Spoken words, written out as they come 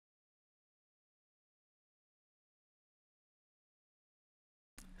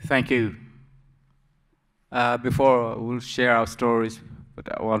Thank you. Before we'll share our stories, but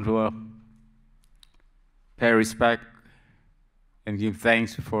I want to pay respect and give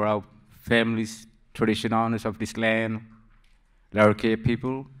thanks for our families, traditional owners of this land, Larokay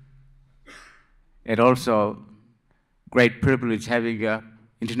people, and also great privilege having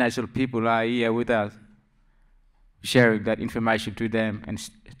international people are here with us, sharing that information to them and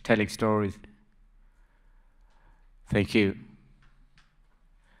telling stories. Thank you.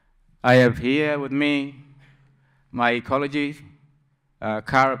 I have here with me my ecologist,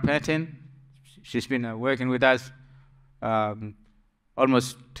 Cara Patton. She's been working with us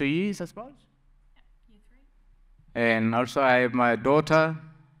almost 2 years, I suppose. Yeah, year 3. And also I have my daughter,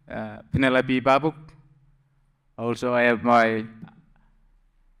 Penelope Yibarbuk. Also I have my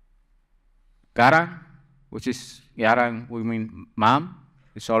Garang, which is Yarang, we mean mom.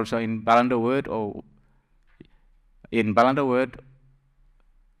 It's also in Balanda word, or in Balanda word,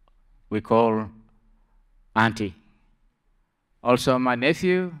 we call auntie. Also my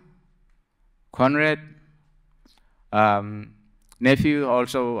nephew, Conrad, nephew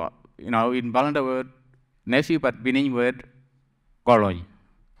also, in Balanda word, nephew, but Benin word, Kolony,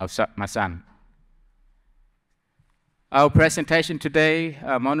 my son. Our presentation today,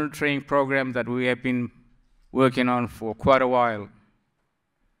 a monitoring program that we have been working on for quite a while,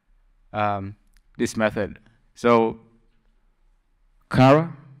 this method. So,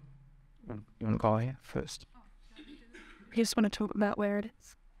 Cara, you want to go here first? You just want to talk about where it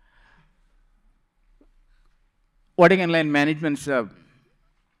is? Watering and land management's up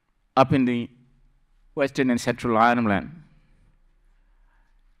in the western and central Arnhem Land.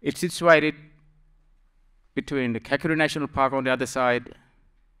 It's situated between the Kakadu National Park on the other side,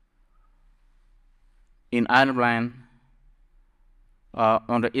 in Arnhem Land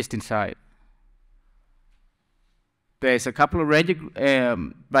on the eastern side. There's a couple of ranger groups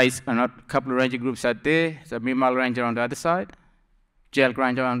out there. There's a Mimal Ranger on the other side, Jelk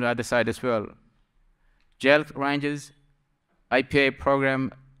Ranger on the other side as well. Jelk Rangers IPA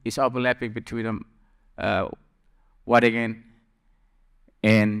program is overlapping between them, Wadigan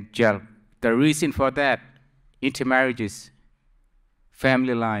and Jelk. The reason for that, intermarriages,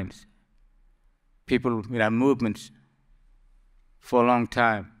 family lines, people movements for a long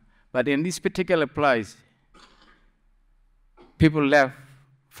time. But in this particular place, people left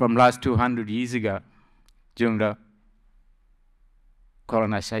from last 200 years ago during the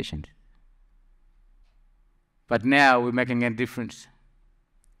colonization. But now we're making a difference.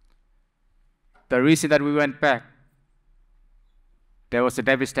 The reason that we went back, there was a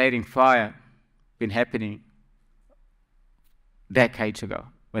devastating fire been happening decades ago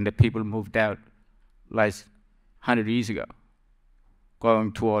when the people moved out, like 100 years ago,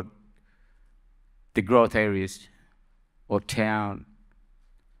 going toward the growth areas or town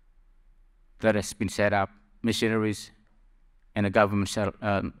that has been set up, missionaries and the government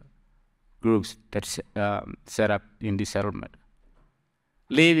groups that set up in this settlement.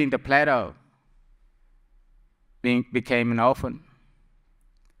 Leaving the plateau became an orphan.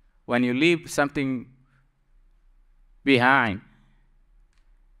 When you leave something behind,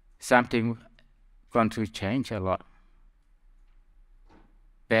 something going to change a lot.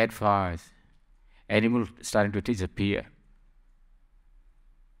 Bad fires, animals starting to disappear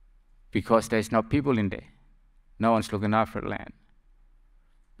because there's no people in there. No one's looking after the land.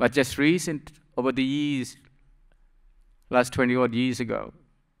 But just recent, over the years, last 20 odd years ago,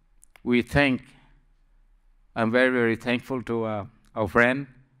 I'm very, very thankful to our friend,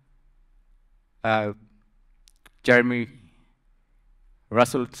 Jeremy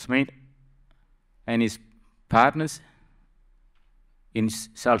Russell Smith and his partners in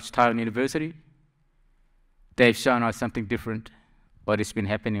Southtown University. They've shown us something different, what has been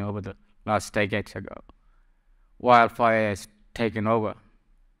happening over the last decades ago. Wildfire has taken over,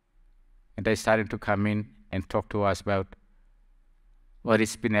 and they started to come in and talk to us about what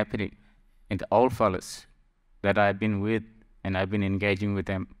has been happening. And the old fellas that I've been with and I've been engaging with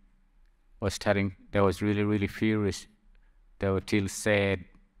them was telling they was really, really furious. They were still sad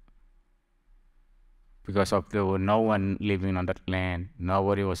because there was no one living on that land.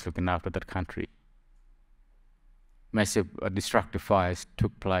 Nobody was looking after that country. Massive destructive fires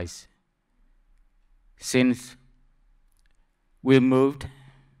took place. Since we moved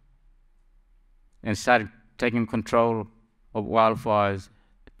and started taking control of wildfires,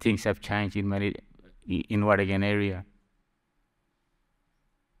 things have changed in Wadigan area.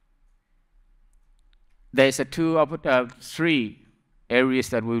 There's three areas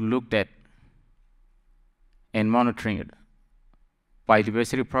that we looked at and monitoring it.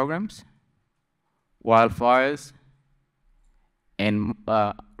 Biodiversity programs, wildfires, and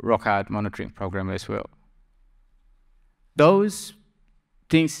rock art monitoring program as well. Those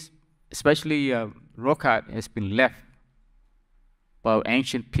things, especially rock art, has been left by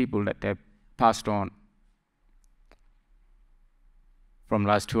ancient people that have passed on from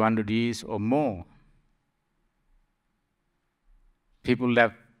last 200 years or more. People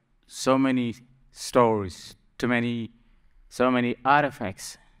left so many stories, so many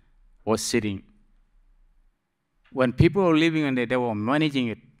artifacts was sitting. When people were living in it, they were managing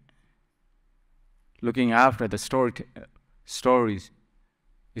it, looking after the stories.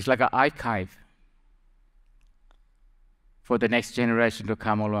 It's like an archive for the next generation to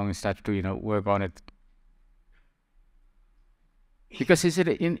come along and start to work on it. Because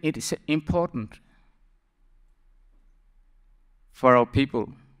it is important for our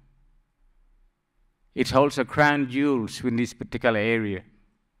people. It holds a crown jewels in this particular area.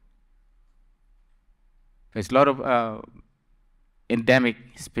 There's a lot of endemic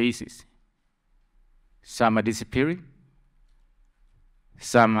species. Some are disappearing.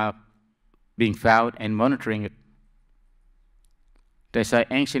 Some are being found and monitoring it. There's an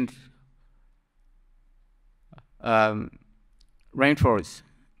ancient rainforest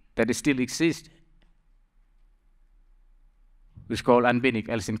that still exists. It's called Anbinic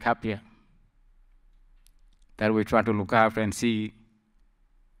Elsincapia, that we try to look after and see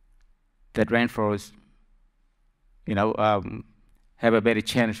that rainforest have a better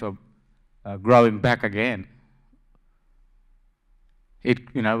chance of growing back again.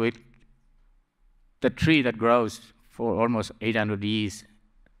 The tree that grows for almost 800 years,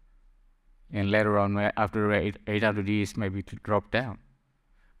 and later on, after 800 years, maybe it will drop down.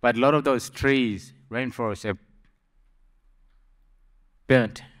 But a lot of those trees, rainforests, have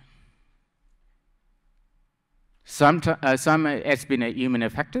burnt. Some has been human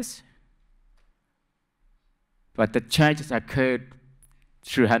factors, but the changes occurred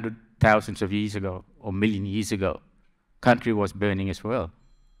 300,000 of years ago or million years ago. Country was burning as well.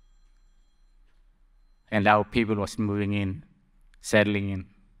 And our people was moving in, settling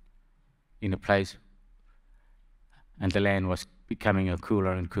in a place, and the land was becoming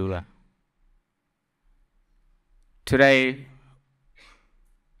cooler and cooler. Today,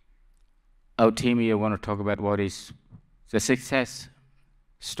 our team here want to talk about what is the success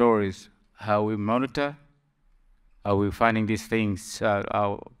stories, how we monitor, how we're finding these things,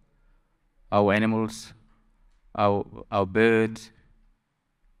 our animals, our birds.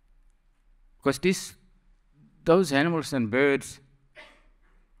 Because those animals and birds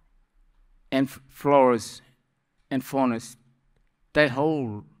and floras and faunas, they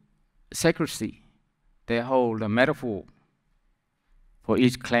hold secrecy, they hold a metaphor for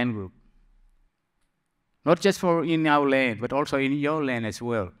each clan group. Not just for in our land, but also in your land as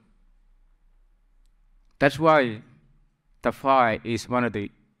well. That's why the fire is one of the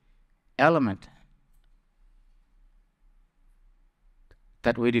elements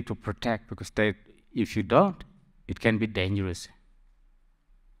that we need to protect, because if you don't, it can be dangerous.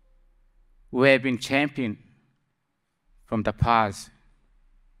 We have been championed from the past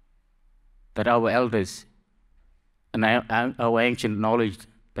that our elders and our ancient knowledge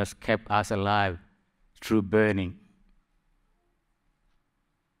that's kept us alive through burning.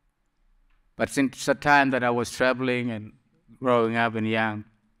 But since the time that I was traveling and growing up and young,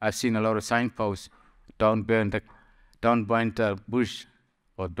 I've seen a lot of signposts: don't burn the bush,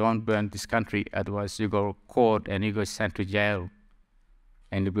 or don't burn this country, otherwise you go to court and you go sent to jail,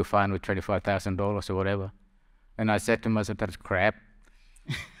 and you'll be fined with $25,000 or whatever. And I said to myself, that's crap.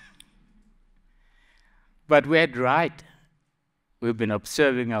 But we had right. We've been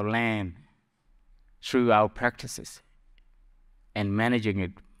observing our land through our practices and managing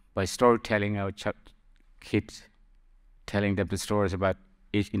it by storytelling our kids, telling them the stories about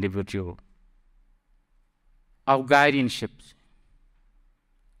each individual. Our guardianships,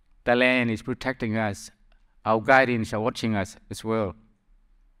 the land is protecting us. Our guardians are watching us as well,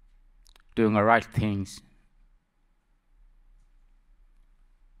 doing the right things.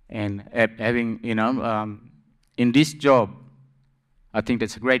 And having, in this job, I think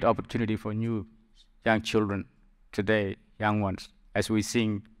that's a great opportunity for new young children today, young ones, as we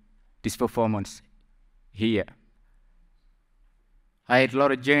sing this performance here. I had a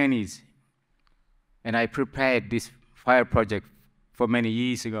lot of journeys, and I prepared this fire project for many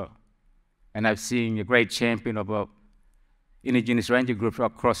years ago, and I've seen a great champion of indigenous ranger groups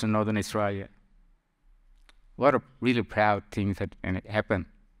across northern Australia. What a really proud thing that happened.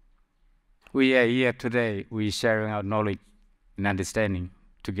 We are here today, we're sharing our knowledge and understanding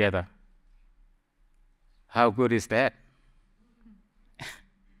together. How good is that?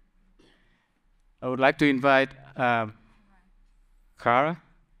 I would like to invite Kara?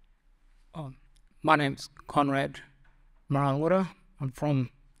 My name's Conrad Maranwara. I'm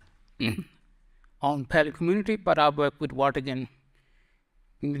from on Pali community, but I've worked with Watagan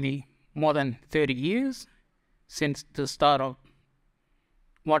nearly more than 30 years since the start of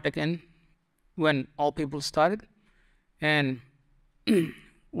Watagan, when all people started. And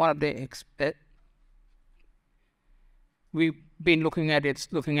one of the we've been looking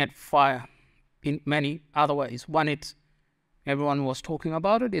at fire in many other ways. One, it's everyone was talking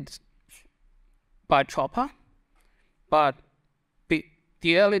about it. It's by chopper, but the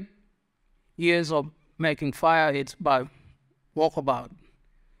early years of making fire, it's by walkabout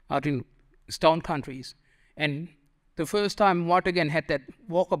out in stone countries. And the first time Watagan had that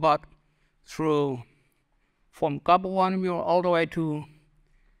walkabout through from Kabawanamur all the way to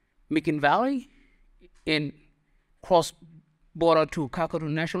Mikin Valley in cross border to Kakadu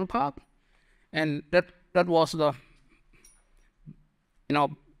National Park. And that was the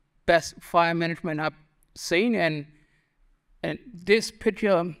best fire management I've seen, and this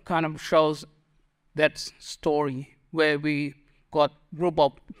picture kind of shows that story where we got a group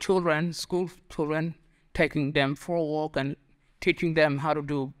of children, school children, taking them for a walk and teaching them how to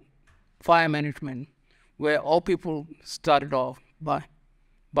do fire management, where all people started off by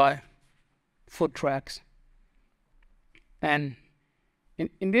foot tracks. And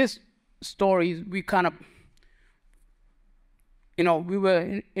in this story, we kind of we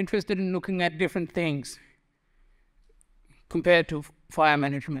were interested in looking at different things compared to fire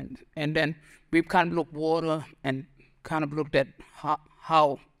management. And then we kind of looked water and kind of looked at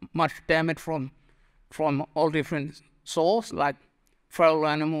how much damage from all different sources, like feral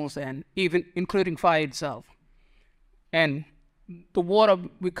animals and even including fire itself. And the water,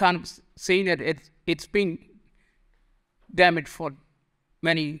 we kind of seen it's been damaged for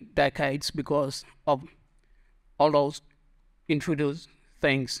many decades because of all those introduced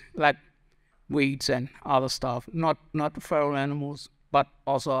things like weeds and other stuff, not feral animals, but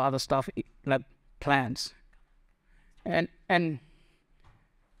also other stuff like plants. And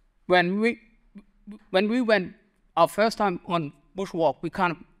when we went our first time on bushwalk, we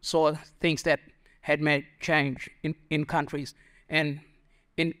kind of saw things that had made change in countries. And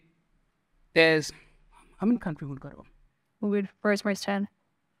there's how many countries we got? Where's 10?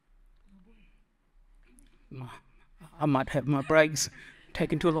 I might have my breaks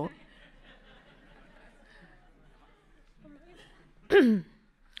taken too long.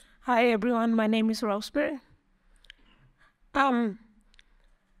 Hi everyone, my name is Roseberry.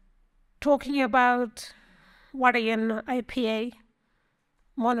 Talking about Watagan IPA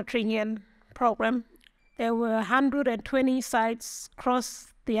monitoring program, there were 120 sites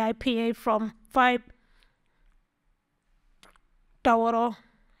across the IPA from 5 Tawaro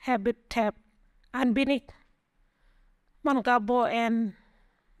habitat, Anbinik, Mangabo, and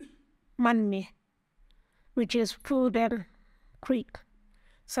Manmi, which is food and creek.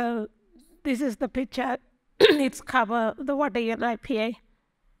 So this is the picture. It's cover the Watagan IPA.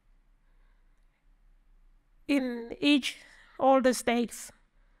 In all the states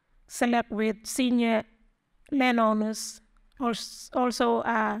select with senior landowners, also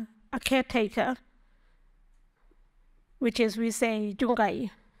a caretaker, which is we say Jungai,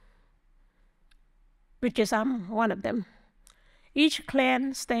 which is one of them. Each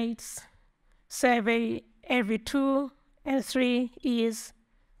clan states survey every 2 and 3 years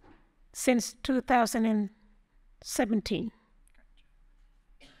since 2017.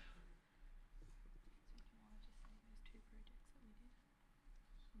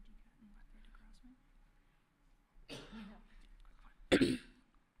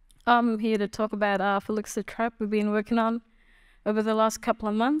 I'm here to talk about Felix's trap we've been working on over the last couple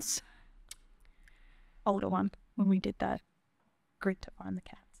of months. Older one, when we did that. Great to find the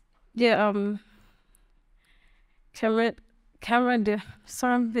cats. Yeah, Cameron,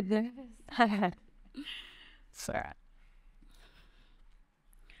 sorry, I'm a bit nervous. Sorry.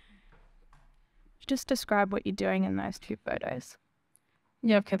 Just describe what you're doing in those 2 photos.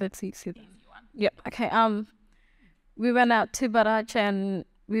 Yeah, okay, let's see that. Yep, okay, we went out to Baraj and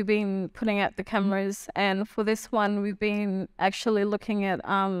we've been putting out the cameras, and for this one we've been actually looking at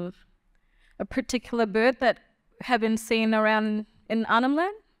a particular bird that have been seen around in Arnhem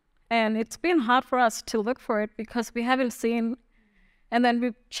Land, and it's been hard for us to look for it because we haven't seen, and then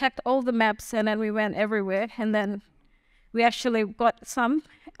we checked all the maps and then we went everywhere, and then we actually got some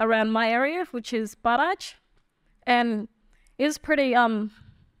around my area, which is Baraj, and it's pretty,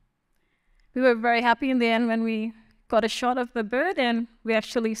 we were very happy in the end when we got a shot of the bird, and we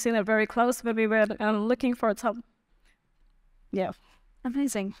actually seen it very close when we were looking for it. Yeah.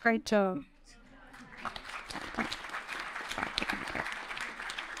 Amazing. Great job.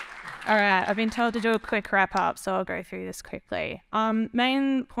 All right, I've been told to do a quick wrap up, so I'll go through this quickly.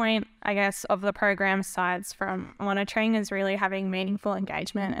 Main point, I guess, of the program sides from monitoring is really having meaningful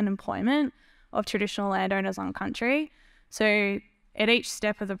engagement and employment of traditional landowners on country. So at each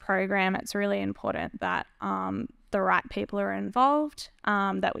step of the program, it's really important that the right people are involved,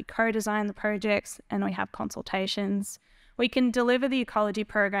 that we co-design the projects and we have consultations. We can deliver the ecology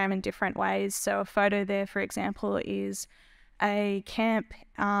program in different ways. So a photo there, for example, is a camp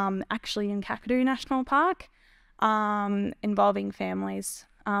actually in Kakadu National Park involving families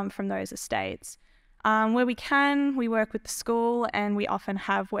from those estates. Where we can, we work with the school, and we often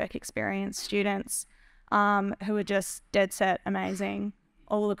have work experience students who are just dead set amazing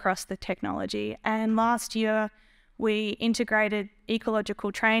all across the technology. And last year we integrated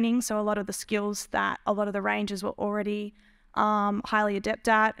ecological training, so a lot of the skills that a lot of the rangers were already highly adept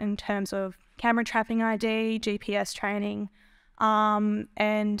at in terms of camera trapping ID, GPS training,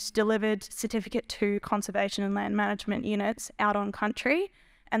 and delivered Certificate 2 conservation and land management units out on country.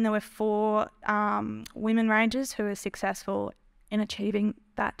 And there were 4 women rangers who were successful in achieving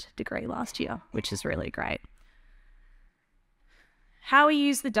that degree last year, which is really great. How we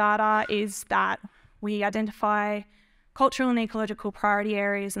use the data is that we identify cultural and ecological priority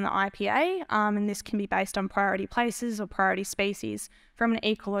areas in the IPA, and this can be based on priority places or priority species from an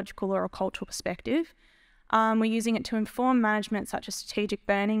ecological or a cultural perspective. We're using it to inform management such as strategic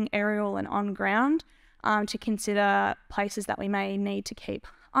burning, aerial and on-ground, to consider places that we may need to keep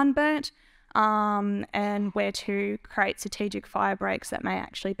unburnt, and where to create strategic fire breaks that may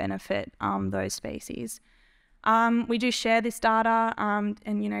actually benefit those species. We do share this data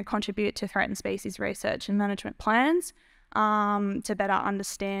and contribute to threatened species research and management plans to better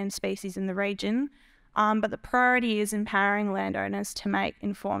understand species in the region. But the priority is empowering landowners to make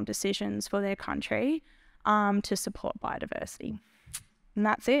informed decisions for their country to support biodiversity. And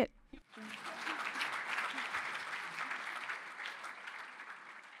that's it.